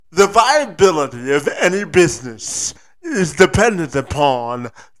The viability of any business is dependent upon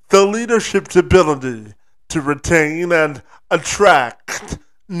the leadership's ability to retain and attract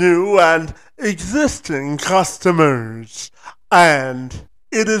new and existing customers. And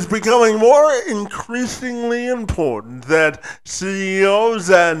it is becoming more increasingly important that CEOs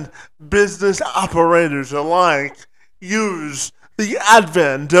and business operators alike use the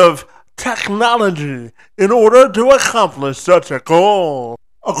advent of technology in order to accomplish such a goal.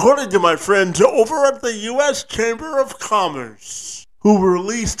 According to my friends over at the U.S. Chamber of Commerce, who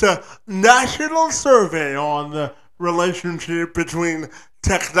released a national survey on the relationship between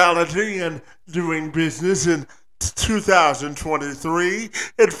technology and doing business in 2023,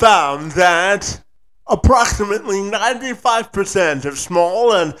 it found that approximately 95% of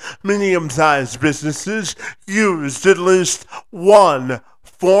small and medium-sized businesses used at least one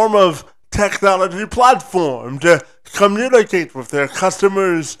form of technology platform to communicate with their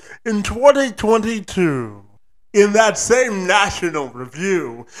customers in 2022. In that same national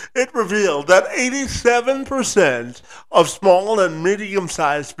review, it revealed that 87% of small and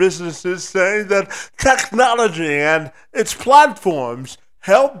medium-sized businesses say that technology and its platforms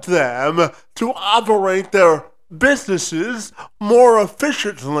helped them to operate their businesses more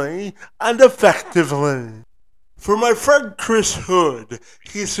efficiently and effectively. For my friend Chris Hood,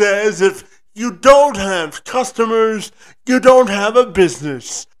 he says if you don't have customers, you don't have a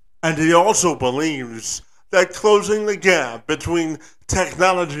business. And he also believes that closing the gap between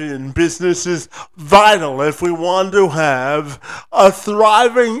technology and business is vital if we want to have a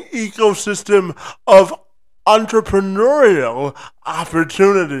thriving ecosystem of entrepreneurial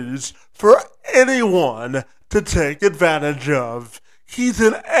opportunities for anyone to take advantage of. He's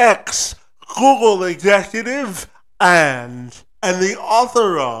an ex-Google executive and the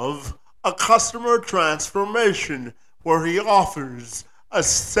author of A Customer Transformation, where he offers a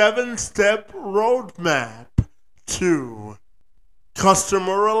 7-step roadmap to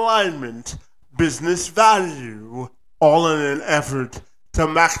customer alignment, business value, all in an effort to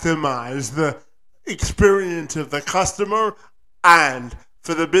maximize the experience of the customer and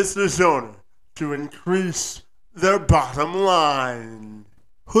for the business owner to increase their bottom line.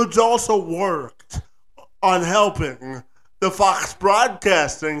 Hood's also worked on helping the Fox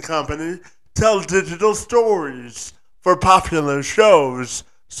Broadcasting Company tell digital stories for popular shows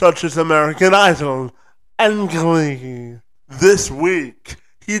such as American Idol and Glee. This week,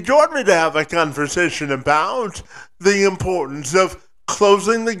 he joined me to have a conversation about the importance of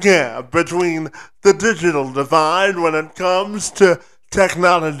closing the gap between the digital divide when it comes to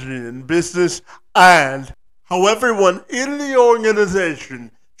technology and business and how everyone in the organization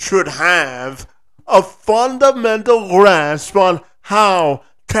should have a fundamental grasp on how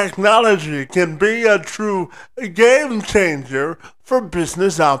technology can be a true game changer for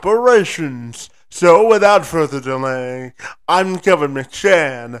business operations. So, without further delay, I'm Kevin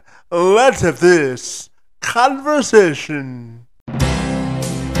McShann. Let's have this conversation.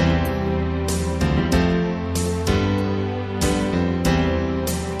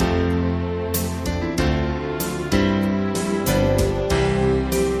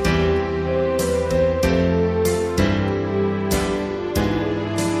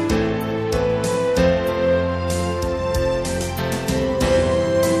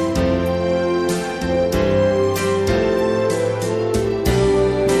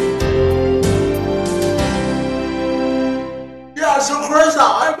 So Chris,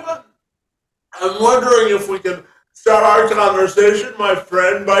 I'm wondering if we can start our conversation, my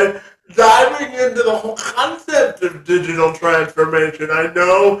friend, by diving into the whole concept of digital transformation. I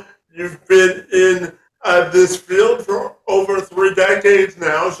know you've been in this field for over 3 decades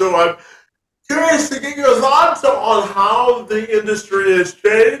now, so I'm curious to get your thoughts on how the industry has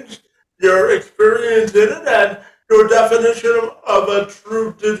changed, your experience in it, and your definition of a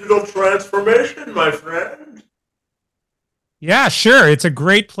true digital transformation, my friend. Yeah, sure. It's a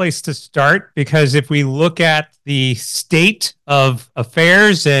great place to start because if we look at the state of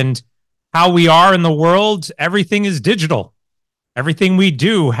affairs and how we are in the world, everything is digital. Everything we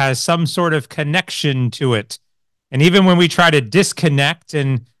do has some sort of connection to it. And even when we try to disconnect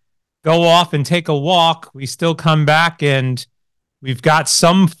and go off and take a walk, we still come back and we've got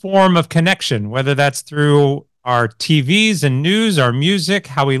some form of connection, whether that's through our TVs and news, our music,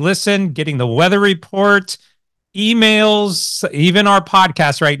 how we listen, getting the weather report, emails, even our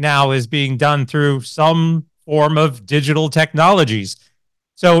podcast right now is being done through some form of digital technologies.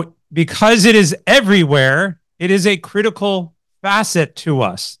 So because it is everywhere, it is a critical facet to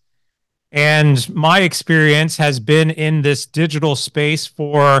us. And my experience has been in this digital space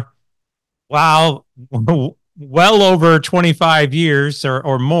for, wow, well over 25 years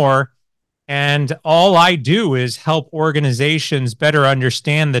or more. And all I do is help organizations better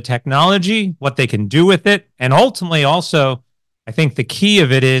understand the technology, what they can do with it. And ultimately, also, I think the key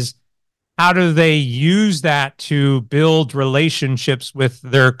of it is how do they use that to build relationships with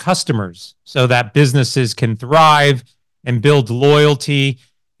their customers so that businesses can thrive and build loyalty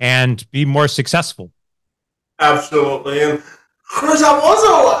and be more successful? Absolutely. And Chris, I'm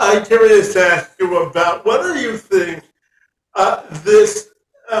also curious to ask you about whether you think this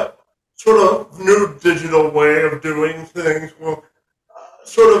sort of new digital way of doing things will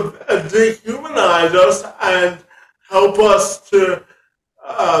sort of dehumanize us and help us to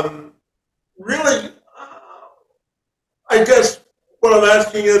really, I guess what I'm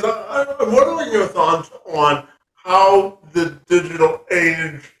asking is, what are your thoughts on how the digital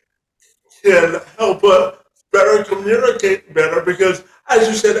age can help us better communicate better? Because, as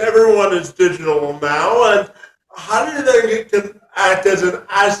you said, everyone is digital now, and how do you think it can act as an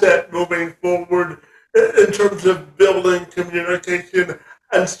asset moving forward in terms of building communication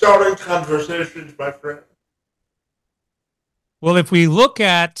and starting conversations, my friend? Well, if we look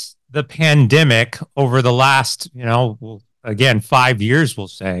at the pandemic over the last, again, 5 years, we'll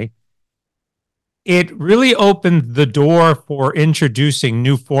say, it really opened the door for introducing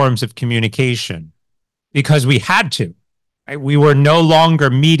new forms of communication because we had to. Right? We were no longer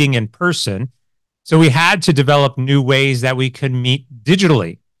meeting in person. So we had to develop new ways that we could meet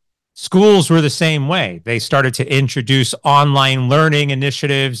digitally. Schools were the same way. They started to introduce online learning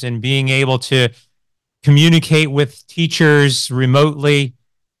initiatives and being able to communicate with teachers remotely.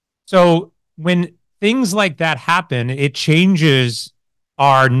 So when things like that happen, it changes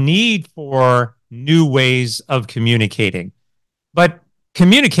our need for new ways of communicating. But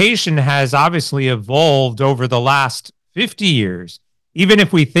communication has obviously evolved over the last 50 years. Even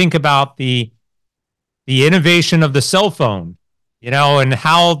if we think about the innovation of the cell phone, and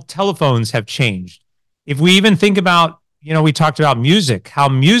how telephones have changed. If we even think about, we talked about music, how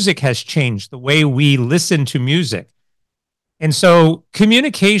music has changed the way we listen to music. And so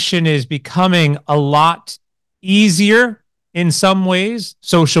communication is becoming a lot easier in some ways.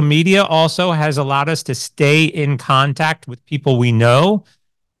 Social media also has allowed us to stay in contact with people we know.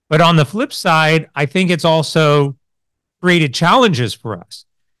 But on the flip side, I think it's also created challenges for us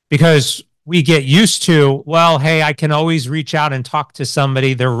because we get used to, well, hey, I can always reach out and talk to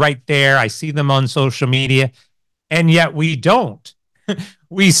somebody. They're right there. I see them on social media. And yet we don't.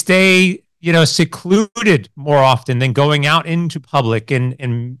 We stay, secluded more often than going out into public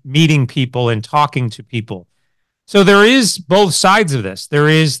and meeting people and talking to people. So there is both sides of this. There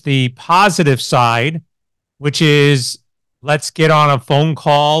is the positive side, which is let's get on a phone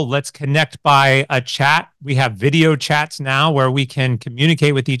call. Let's connect by a chat. We have video chats now where we can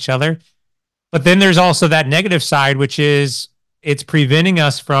communicate with each other. But then there's also that negative side, which is it's preventing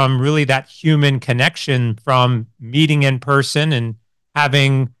us from really that human connection, from meeting in person and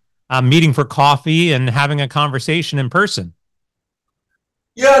having a meeting for coffee and having a conversation in person.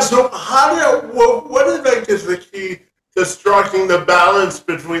 Yeah, so what do you think is the key to striking the balance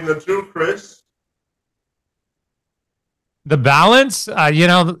between the two, Chris? The balance,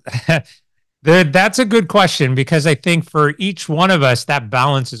 that's a good question because I think for each one of us, that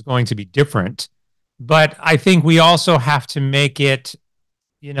balance is going to be different. But I think we also have to make it,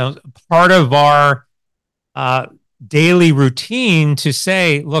 part of our daily routine to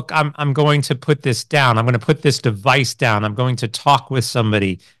say, look, I'm going to put this down. I'm going to put this device down. I'm going to talk with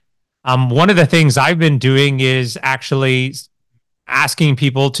somebody. One of the things I've been doing is actually asking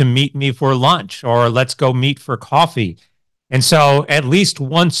people to meet me for lunch or let's go meet for coffee. And so at least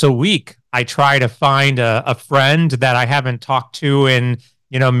once a week, I try to find a friend that I haven't talked to in,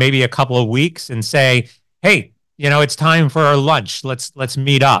 maybe a couple of weeks and say, hey, it's time for our lunch. Let's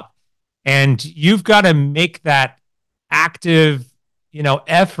meet up. And you've got to make that active,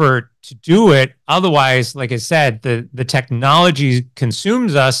 effort to do it. Otherwise, like I said, the technology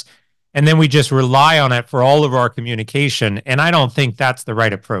consumes us and then we just rely on it for all of our communication. And I don't think that's the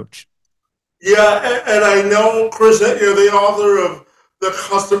right approach. Yeah, and I know, Chris, that you're the author of The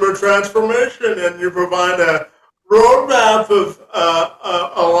Customer Transformation, and you provide a roadmap of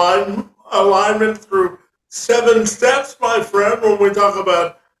alignment through 7 steps, my friend, when we talk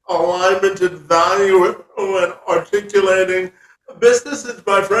about alignment and value and articulating businesses,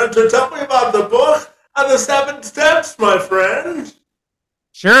 my friend. So tell me about the book and the 7 steps, my friend.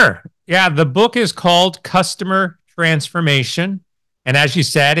 Sure. Yeah, the book is called Customer Transformation. And as you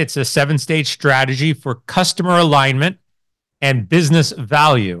said, it's a 7-stage strategy for customer alignment and business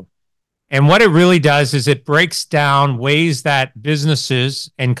value. And what it really does is it breaks down ways that businesses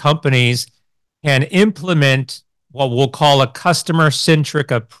and companies can implement what we'll call a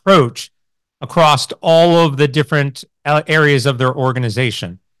customer-centric approach across all of the different areas of their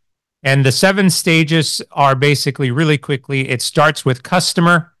organization. And the 7 stages are basically, really quickly, it starts with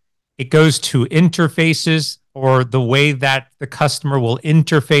customer, it goes to interfaces, or the way that the customer will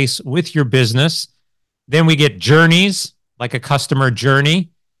interface with your business. Then we get journeys, like a customer journey.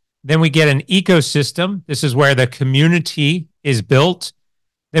 Then we get an ecosystem. This is where the community is built.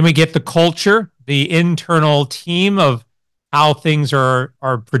 Then we get the culture, the internal team of how things are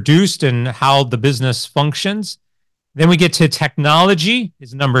produced and how the business functions. Then we get to technology,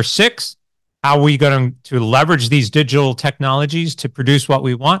 is number 6. How are we going to leverage these digital technologies to produce what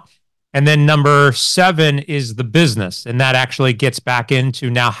we want? And then number 7 is the business. And that actually gets back into,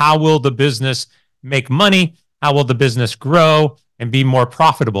 now, how will the business make money? How will the business grow and be more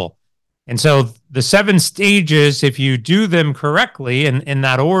profitable? And so the 7 stages, if you do them correctly in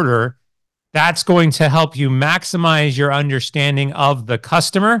that order, that's going to help you maximize your understanding of the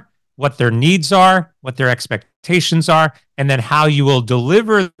customer, what their needs are, what their expectations are, and then how you will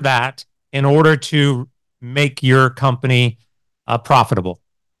deliver that in order to make your company profitable.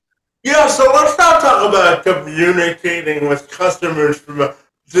 Yeah, so let's now talk about communicating with customers from a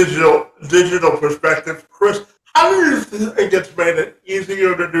digital perspective. Chris, how do you think it's made it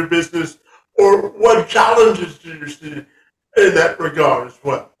easier to do business, or what challenges do you see in that regard as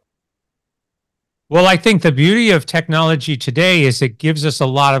well? Well, I think the beauty of technology today is it gives us a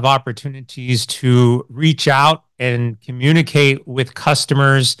lot of opportunities to reach out and communicate with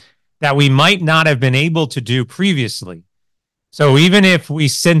customers that we might not have been able to do previously. So even if we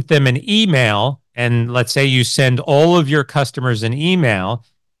sent them an email, and let's say you send all of your customers an email,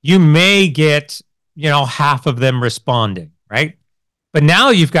 you may get, half of them responding, right? But now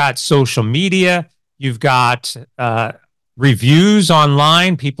you've got social media, you've got reviews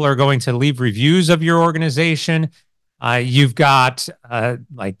online. People are going to leave reviews of your organization. You've got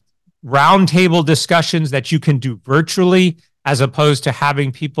like roundtable discussions that you can do virtually as opposed to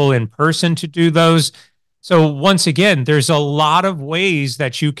having people in person to do those. So once again, there's a lot of ways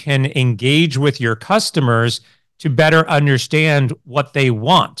that you can engage with your customers to better understand what they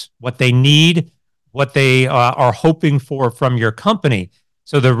want, what they need, what they are hoping for from your company.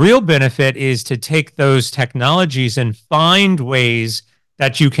 So the real benefit is to take those technologies and find ways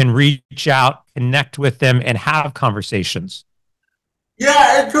that you can reach out, connect with them, and have conversations.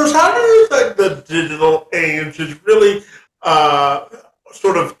 Yeah, and Chris, how do you think the digital age is really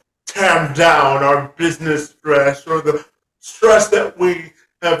sort of tamp down our business stress, or the stress that we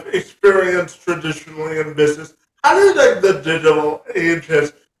have experienced traditionally in business? How do you think the digital age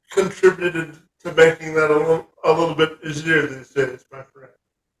has contributed to making that a little bit easier these days, my friend?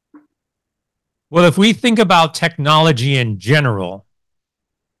 Well, if we think about technology in general,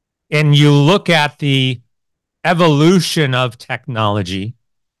 and you look at the evolution of technology,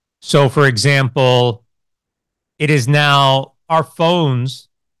 so for example, it is now our phones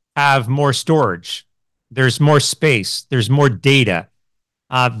have more storage. There's more space. There's more data.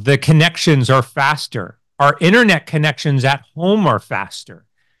 The connections are faster. Our internet connections at home are faster.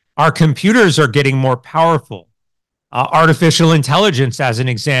 Our computers are getting more powerful. Artificial intelligence, as an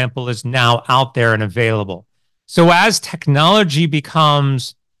example, is now out there and available. So as technology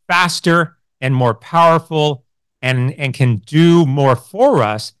becomes faster and more powerful and can do more for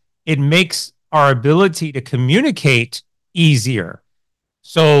us, it makes our ability to communicate easier.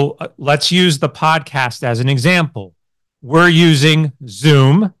 So let's use the podcast as an example. We're using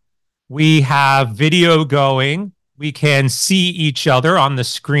Zoom. We have video going. We can see each other on the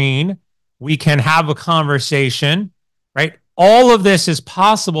screen. We can have a conversation, right? All of this is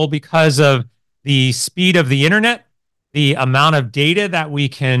possible because of the speed of the internet, the amount of data that we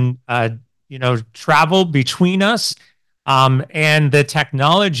can, travel between us, and the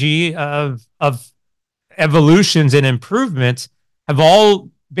technology of evolutions and improvements have all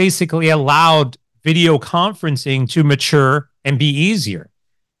basically allowed video conferencing to mature and be easier.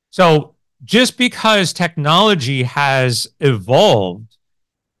 So just because technology has evolved,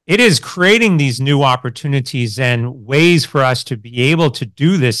 it is creating these new opportunities and ways for us to be able to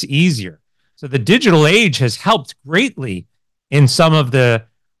do this easier. So the digital age has helped greatly in some of the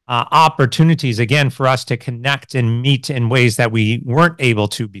opportunities, again, for us to connect and meet in ways that we weren't able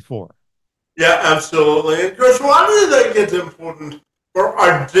to before. Yeah, absolutely. And Chris, why do you think it's important for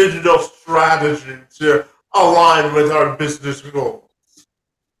our digital strategy to align with our business goals?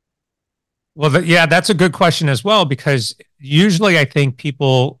 Well, that's a good question as well, because usually I think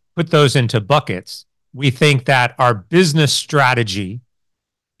people put those into buckets. We think that our business strategy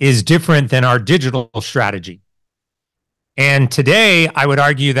is different than our digital strategy. And today, I would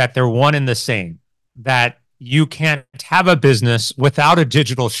argue that they're one and the same, that you can't have a business without a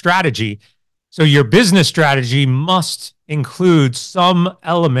digital strategy. So your business strategy must include some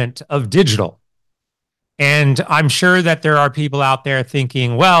element of digital. And I'm sure that there are people out there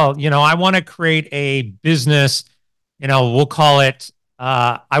thinking, well, I want to create a business, we'll call it,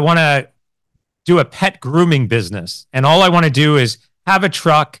 I want to do a pet grooming business. And all I want to do is have a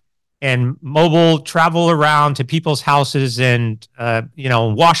truck and mobile travel around to people's houses and,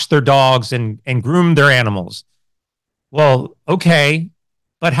 wash their dogs and groom their animals. Well, okay,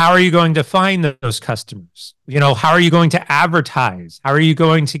 but how are you going to find those customers? How are you going to advertise? How are you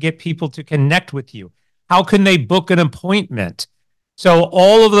going to get people to connect with you? How can they book an appointment? So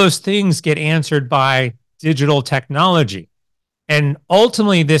all of those things get answered by digital technology. And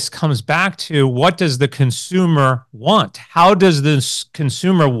ultimately, this comes back to, what does the consumer want? How does the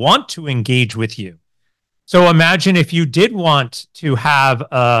consumer want to engage with you? So imagine if you did want to have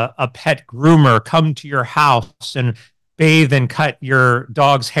a pet groomer come to your house and bathe and cut your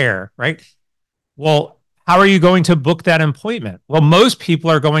dog's hair, right? Well, how are you going to book that appointment? Well, most people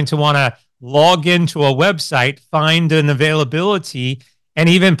are going to want to log into a website, find an availability, and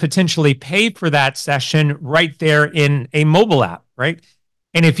even potentially pay for that session right there in a mobile app, right?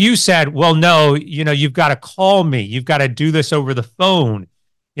 And if you said, well, no, you've got to call me, you've got to do this over the phone.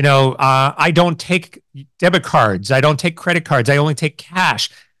 I don't take debit cards, I don't take credit cards, I only take cash.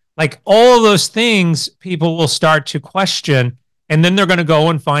 Like, all of those things, people will start to question, and then they're going to go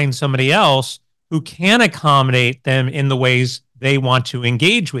and find somebody else who can accommodate them in the ways they want to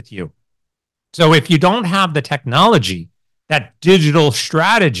engage with you. So if you don't have the technology, that digital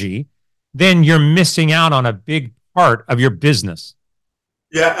strategy, then you're missing out on a big part of your business.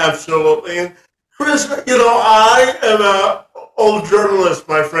 Yeah, absolutely. And Chris, I am an old journalist,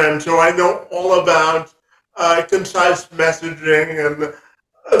 my friend, so I know all about concise messaging and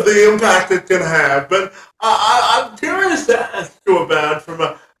the impact it can have. But I'm curious to ask you about, from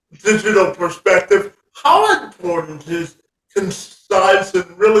a digital perspective, how important is concise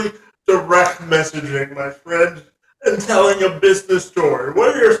and really direct messaging, my friend, and telling a business story?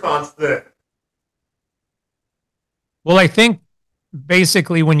 What are your thoughts there? Well, I think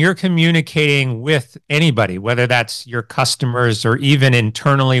basically, when you're communicating with anybody, whether that's your customers or even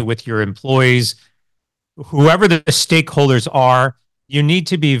internally with your employees, whoever the stakeholders are, you need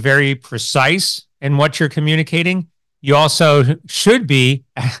to be very precise in what you're communicating. You also should be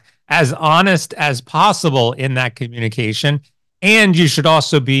as honest as possible in that communication. And you should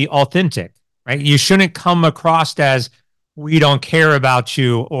also be authentic, right? You shouldn't come across as, we don't care about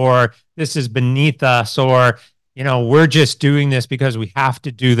you, or this is beneath us, or, we're just doing this because we have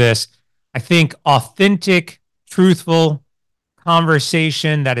to do this. I think authentic, truthful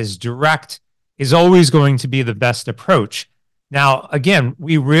conversation that is direct is always going to be the best approach. Now, again,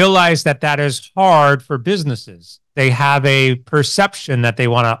 we realize that that is hard for businesses. They have a perception that they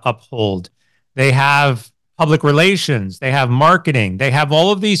want to uphold. They have public relations, they have marketing, they have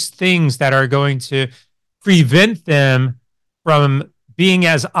all of these things that are going to prevent them from being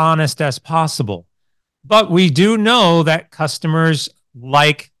as honest as possible. But we do know that customers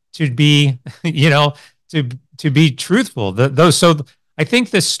like to be, to be truthful. So I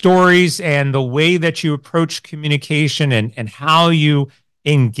think the stories and the way that you approach communication and how you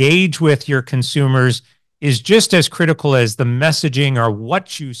engage with your consumers is just as critical as the messaging or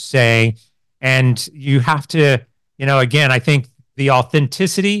what you say. And you have to, again, I think the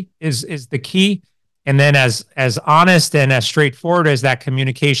authenticity is the key. And then as honest and as straightforward as that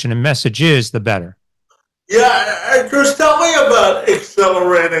communication and message is, the better. Yeah, and Chris, tell me about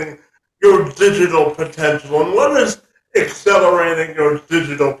accelerating your digital potential. And what does accelerating your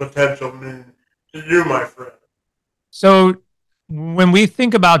digital potential mean to you, my friend? So when we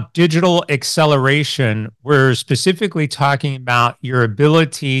think about digital acceleration, we're specifically talking about your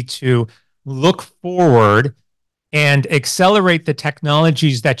ability to look forward and accelerate the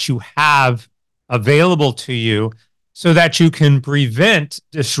technologies that you have available to you so that you can prevent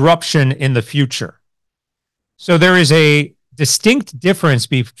disruption in the future. So there is a distinct difference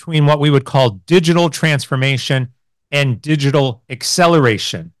between what we would call digital transformation and digital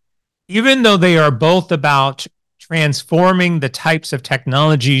acceleration. Even though they are both about transforming the types of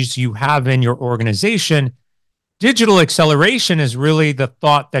technologies you have in your organization, digital acceleration is really the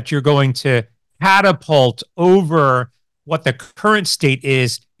thought that you're going to catapult over what the current state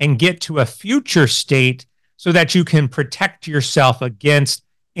is and get to a future state so that you can protect yourself against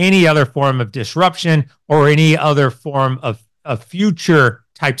any other form of disruption or any other form of future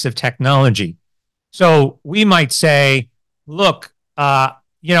types of technology. So we might say, look,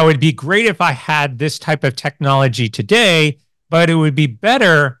 it'd be great if I had this type of technology today, but it would be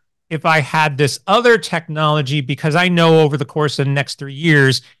better if I had this other technology because I know over the course of the next 3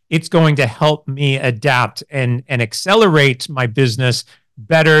 years, it's going to help me adapt and accelerate my business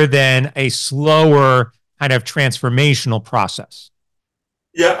better than a slower kind of transformational process.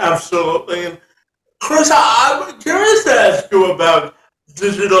 Yeah, absolutely. And Chris, I'm curious to ask you about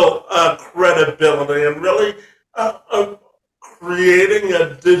digital credibility and really creating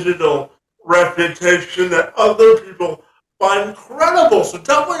a digital reputation that other people find credible. So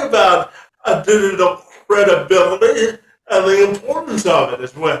tell me about digital credibility and the importance of it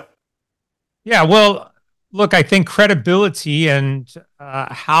as well. Yeah, well, look, I think credibility and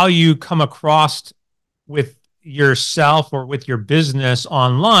how you come across with yourself or with your business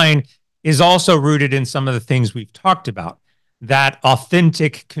online is also rooted in some of the things we've talked about. That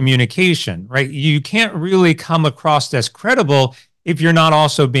authentic communication, right? You can't really come across as credible if you're not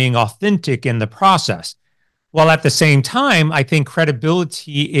also being authentic in the process. While at the same time, I think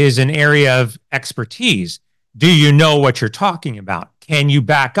credibility is an area of expertise. Do you know what you're talking about? Can you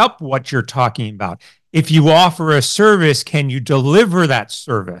back up what you're talking about? If you offer a service, can you deliver that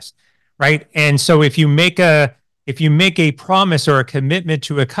service? Right? And so if you make a promise or a commitment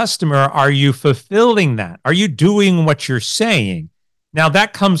to a customer, are you fulfilling that? Are you doing what you're saying? Now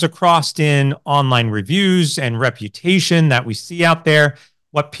that comes across in online reviews and reputation that we see out there,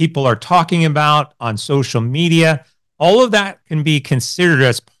 what people are talking about on social media. All of that can be considered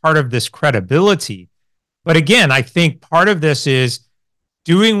as part of this credibility. But again, I think part of this is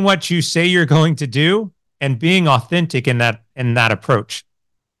doing what you say you're going to do and being authentic in that approach.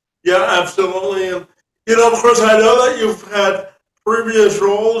 Yeah, absolutely. And, of course, I know that you've had previous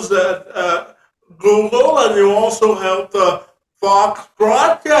roles at Google, and you also helped the Fox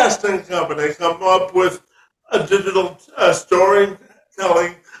Broadcasting Company come up with a digital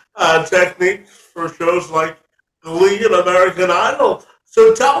storytelling techniques for shows like Glee and American Idol.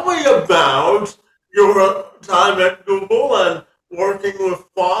 So tell me about your time at Google and working with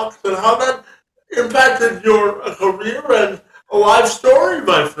Fox and how that impacted your career and life story,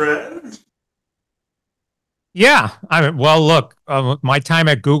 my friend. Yeah. Well, look, my time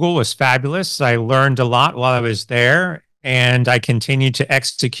at Google was fabulous. I learned a lot while I was there, and I continued to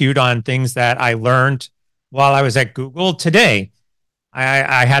execute on things that I learned while I was at Google. Today,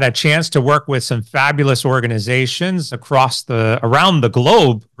 I had a chance to work with some fabulous organizations around the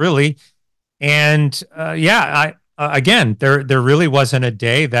globe, really. And again, there really wasn't a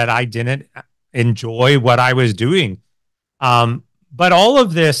day that I didn't enjoy what I was doing. But all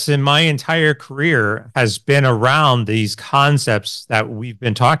of this in my entire career has been around these concepts that we've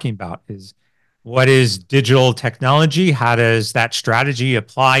been talking about. Is what is digital technology? How does that strategy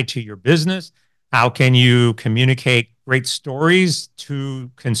apply to your business? How can you communicate great stories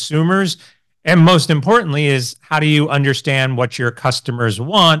to consumers? And most importantly is how do you understand what your customers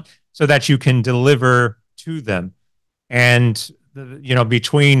want so that you can deliver to them? And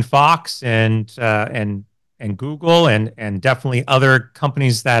between Fox and Google and definitely other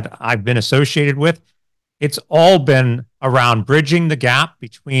companies that I've been associated with, it's all been around bridging the gap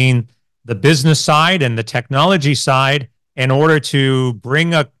between the business side and the technology side in order to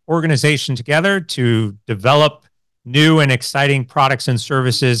bring an organization together to develop new and exciting products and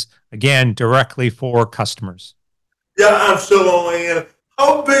services, again, directly for customers. Yeah, absolutely. And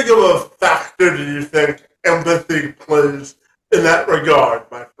how big of a factor do you think empathy plays in that regard,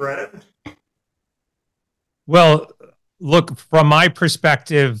 my friend? Well, look, from my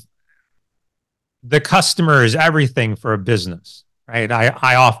perspective, the customer is everything for a business, right?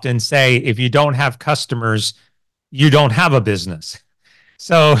 I often say if you don't have customers, you don't have a business.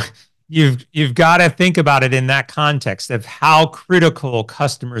 So you've got to think about it in that context of how critical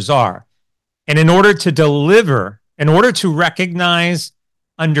customers are. And in order to recognize,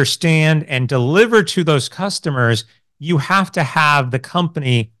 understand, and deliver to those customers, you have to have the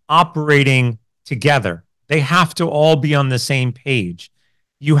company operating together. They have to all be on the same page.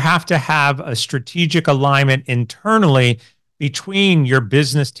 You have to have a strategic alignment internally between your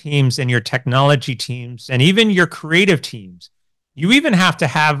business teams and your technology teams and even your creative teams. You even have to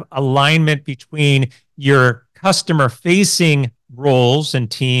have alignment between your customer-facing roles and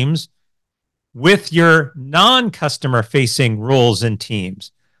teams with your non-customer-facing roles and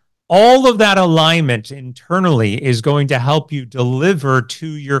teams. All of that alignment internally is going to help you deliver to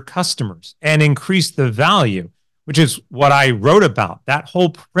your customers and increase the value, which is what I wrote about. That whole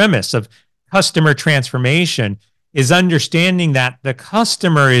premise of customer transformation is understanding that the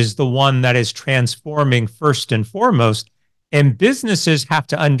customer is the one that is transforming first and foremost. And businesses have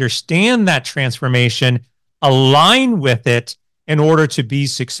to understand that transformation, align with it, in order to be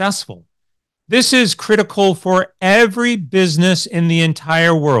successful. This is critical for every business in the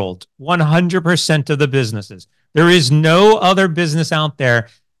entire world, 100% of the businesses. There is no other business out there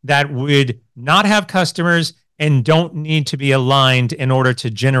that would not have customers and don't need to be aligned in order to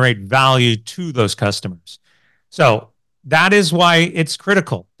generate value to those customers. So that is why it's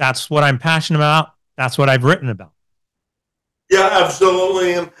critical. That's what I'm passionate about. That's what I've written about. Yeah,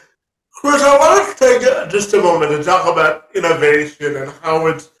 absolutely. And Chris, I want to take just a moment to talk about innovation and how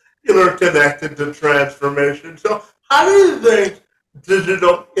it's interconnected to transformation. So how do you think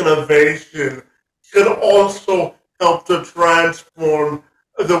digital innovation can also help to transform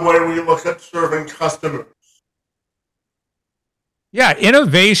the way we look at serving customers? Yeah,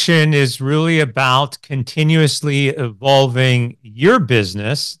 innovation is really about continuously evolving your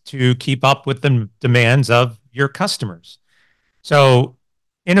business to keep up with the demands of your customers. So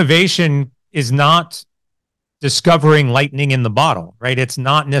innovation is not discovering lightning in the bottle, right? It's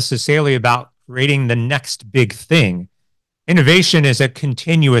not necessarily about creating the next big thing. Innovation is a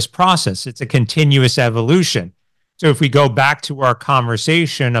continuous process. It's a continuous evolution. So if we go back to our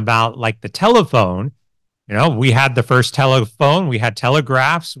conversation about like the telephone, we had the first telephone, we had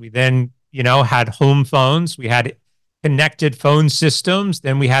telegraphs, we then, had home phones, we had connected phone systems,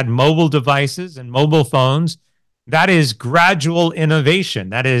 then we had mobile devices and mobile phones. That is gradual innovation.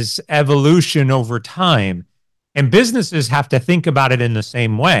 That is evolution over time. And businesses have to think about it in the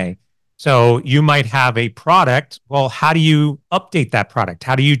same way. So you might have a product. Well, how do you update that product?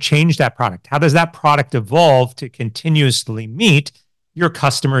 How do you change that product? How does that product evolve to continuously meet your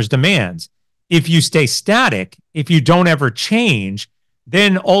customers' demands? If you stay static, if you don't ever change,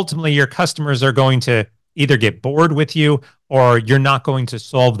 then ultimately your customers are going to either get bored with you or you're not going to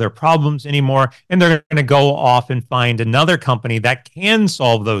solve their problems anymore. And they're going to go off and find another company that can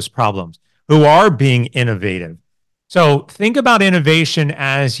solve those problems, who are being innovative. So think about innovation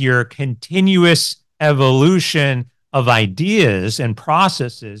as your continuous evolution of ideas and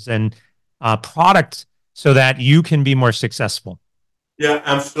processes and products so that you can be more successful. Yeah,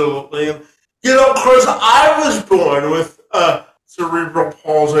 absolutely. Chris, I was born with cerebral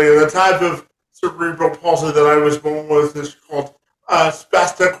palsy, and the type of cerebral palsy that I was born with is called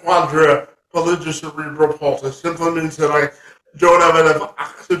spastic quadriplegia cerebral palsy. Simply means that I don't have enough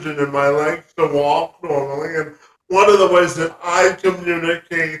oxygen in my legs to walk normally. And one of the ways that I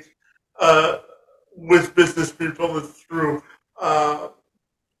communicate with business people is through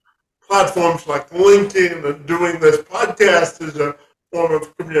platforms like LinkedIn, and doing this podcast is a form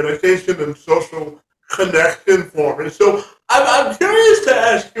of communication and social connection for me. So I'm curious to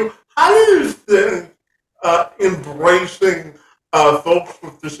ask you, how do you think embracing folks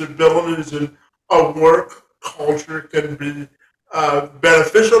with disabilities in a work culture can be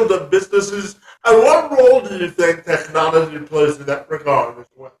beneficial to businesses? And what role do you think technology plays in that regard as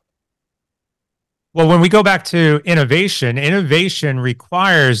well? Well, when we go back to innovation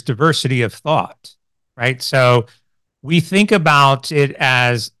requires diversity of thought, right? So we think about it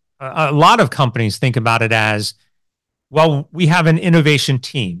as a lot of companies think about it as, well, we have an innovation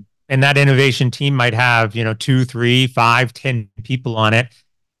team, and that innovation team might have, 2, 3, 5, 10 people on it.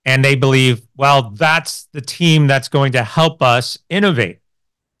 And they believe, well, that's the team that's going to help us innovate.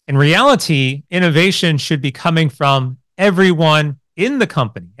 In reality, innovation should be coming from everyone in the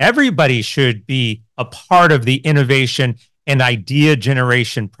company. Everybody should be a part of the innovation and idea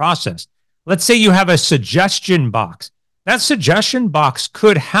generation process. Let's say you have a suggestion box. That suggestion box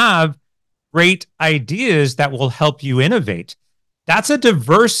could have great ideas that will help you innovate. That's a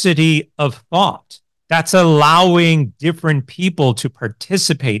diversity of thought. That's allowing different people to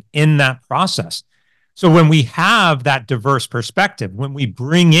participate in that process. So when we have that diverse perspective, when we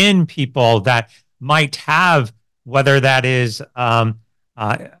bring in people that might have, whether that is, a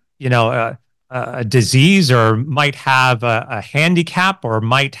disease, or might have a handicap, or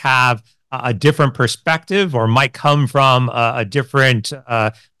might have a different perspective, or might come from a different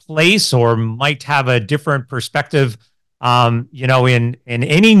place, or might have a different perspective, in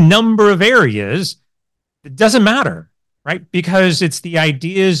any number of areas, it doesn't matter, right? Because it's the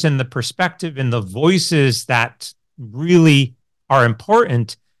ideas and the perspective and the voices that really are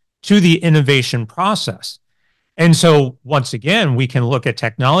important to the innovation process. And so once again, we can look at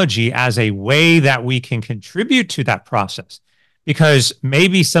technology as a way that we can contribute to that process, because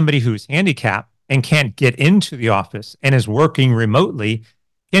maybe somebody who's handicapped and can't get into the office and is working remotely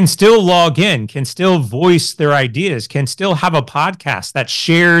can still log in, can still voice their ideas, can still have a podcast that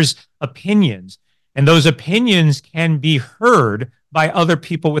shares opinions. And those opinions can be heard by other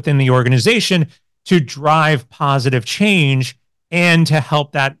people within the organization to drive positive change and to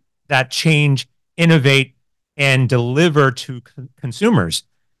help that change innovate and deliver to consumers.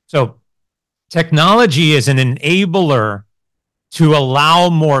 So technology is an enabler to allow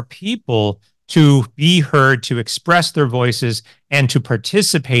more people to be heard, to express their voices, and to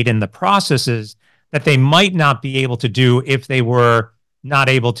participate in the processes that they might not be able to do if they were not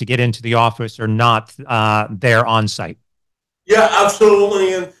able to get into the office or not there on site. Yeah,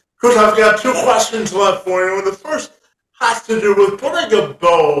 absolutely. And Chris, I've got two questions left for you. And the first has to do with putting a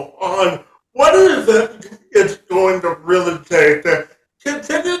bow on what is it it's going to really take to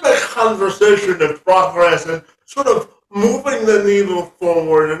continue the conversation and progress and sort of moving the needle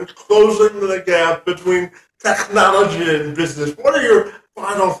forward and closing the gap between technology and business. What are your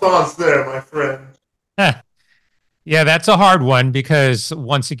final thoughts there, my friend? Yeah, that's a hard one because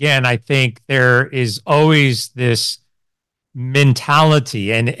once again, I think there is always this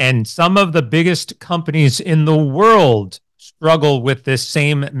mentality and some of the biggest companies in the world struggle with this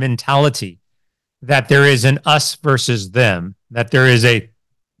same mentality that there is an us versus them, that there is a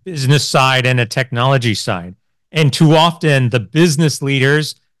business side and a technology side. And too often the business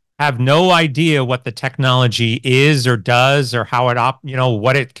leaders have no idea what the technology is or does or how it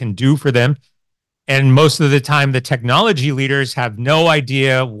what it can do for them. And most of the time the technology leaders have no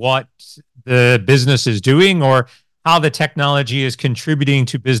idea what the business is doing or how the technology is contributing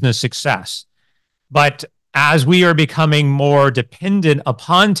to business success. But as we are becoming more dependent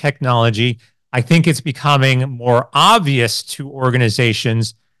upon technology, I think it's becoming more obvious to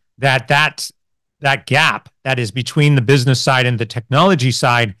organizations that gap that is between the business side and the technology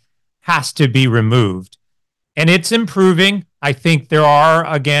side has to be removed. And it's improving. I think there are,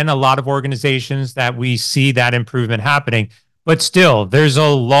 again, a lot of organizations that we see that improvement happening. But still, there's a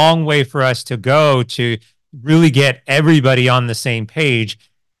long way for us to go to really get everybody on the same page.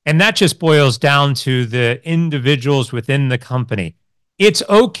 And that just boils down to the individuals within the company. It's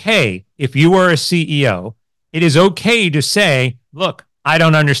okay if you are a CEO, it is okay to say, look, I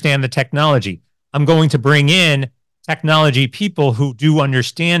don't understand the technology. I'm going to bring in technology people who do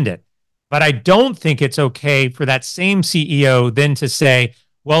understand it. But I don't think it's okay for that same CEO then to say,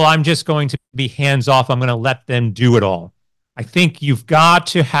 well, I'm just going to be hands off. I'm going to let them do it all. I think you've got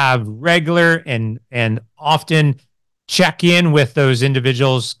to have regular and often check in with those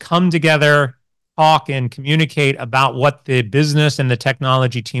individuals, come together, talk and communicate about what the business and the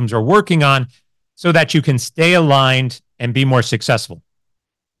technology teams are working on so that you can stay aligned and be more successful.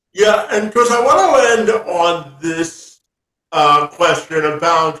 Yeah, and Chris, I want to end on this question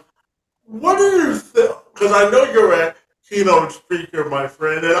about what do you think? Because I know you're a keynote speaker, my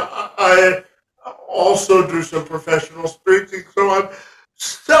friend, and I also do some professional speaking. So I'm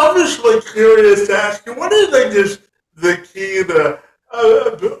selfishly curious to ask you, what do you think is the key to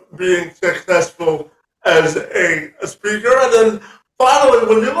being successful as a speaker? And then finally,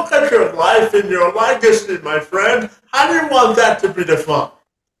 when you look at your life and your legacy, my friend, how do you want that to be defined?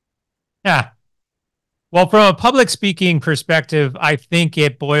 Yeah. Well, from a public speaking perspective, I think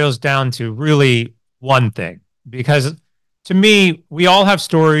it boils down to really one thing, because to me, we all have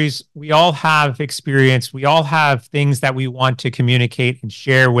stories, we all have experience, we all have things that we want to communicate and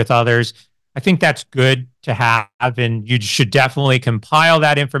share with others. I think that's good to have, and you should definitely compile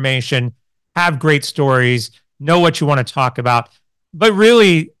that information, have great stories, know what you want to talk about. But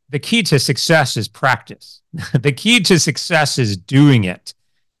really, the key to success is practice. The key to success is doing it.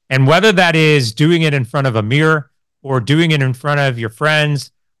 And whether that is doing it in front of a mirror or doing it in front of your friends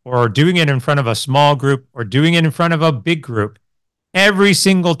or doing it in front of a small group or doing it in front of a big group, every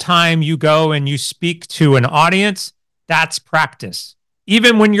single time you go and you speak to an audience, that's practice.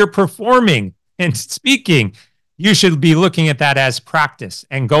 Even when you're performing and speaking, you should be looking at that as practice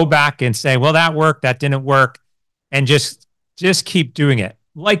and go back and say, well, that worked, that didn't work, and just keep doing it.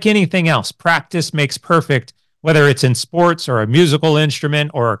 Like anything else, practice makes perfect. Whether it's in sports or a musical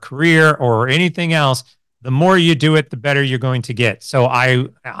instrument or a career or anything else, the more you do it, the better you're going to get. So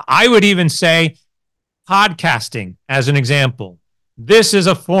I would even say podcasting as an example. This is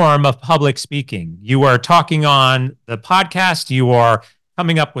a form of public speaking. You are talking on the podcast. You are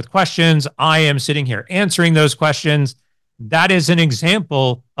coming up with questions. I am sitting here answering those questions. That is an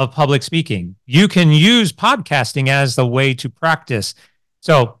example of public speaking. You can use podcasting as the way to practice.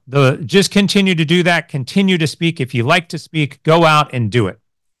 So just continue to do that. Continue to speak. If you like to speak, go out and do it.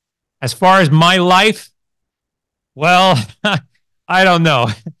 As far as my life, well, I don't know.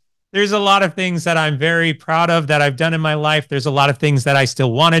 There's a lot of things that I'm very proud of that I've done in my life. There's a lot of things that I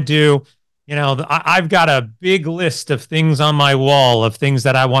still want to do. You know, I've got a big list of things on my wall of things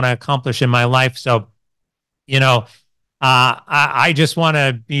that I want to accomplish in my life. So, you know, I just want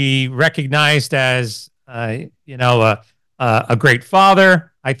to be recognized as, a great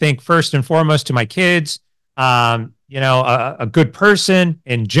father. I think first and foremost to my kids. A good person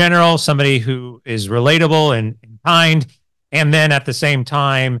in general, somebody who is relatable and kind. And then at the same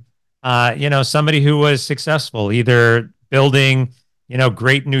time, somebody who was successful, either building,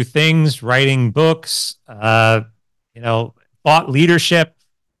 great new things, writing books, thought leadership.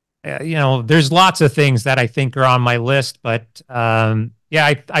 There's lots of things that I think are on my list, but I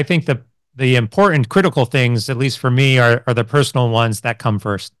think the important critical things, at least for me, are the personal ones that come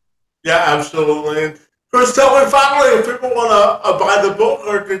first. Yeah, absolutely. And Chris, tell me finally if people want to buy the book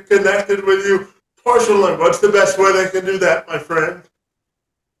or get connected with you personally, what's the best way they can do that, my friend?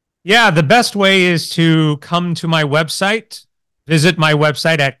 Yeah, the best way is to come to my website, visit my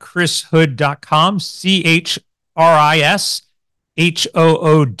website at chrishood.com,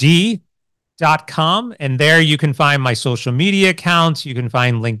 CHRISHOOD.com. And there you can find my social media accounts. You can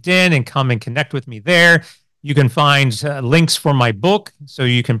find LinkedIn and come and connect with me there. You can find links for my book. So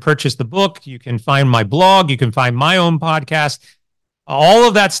you can purchase the book. You can find my blog. You can find my own podcast. All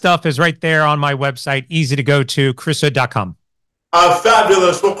of that stuff is right there on my website. Easy to go to, chrishood.com.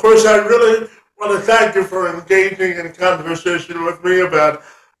 Fabulous. Well, Chris, I really want to thank you for engaging in conversation with me about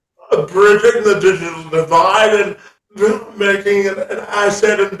bridging the digital divide and making an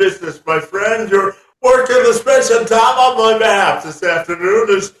asset in business. My friend, your work in the space and time on my behalf this afternoon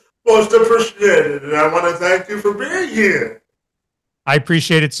is most appreciated, and I want to thank you for being here. I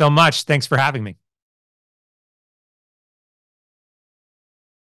appreciate it so much. Thanks for having me.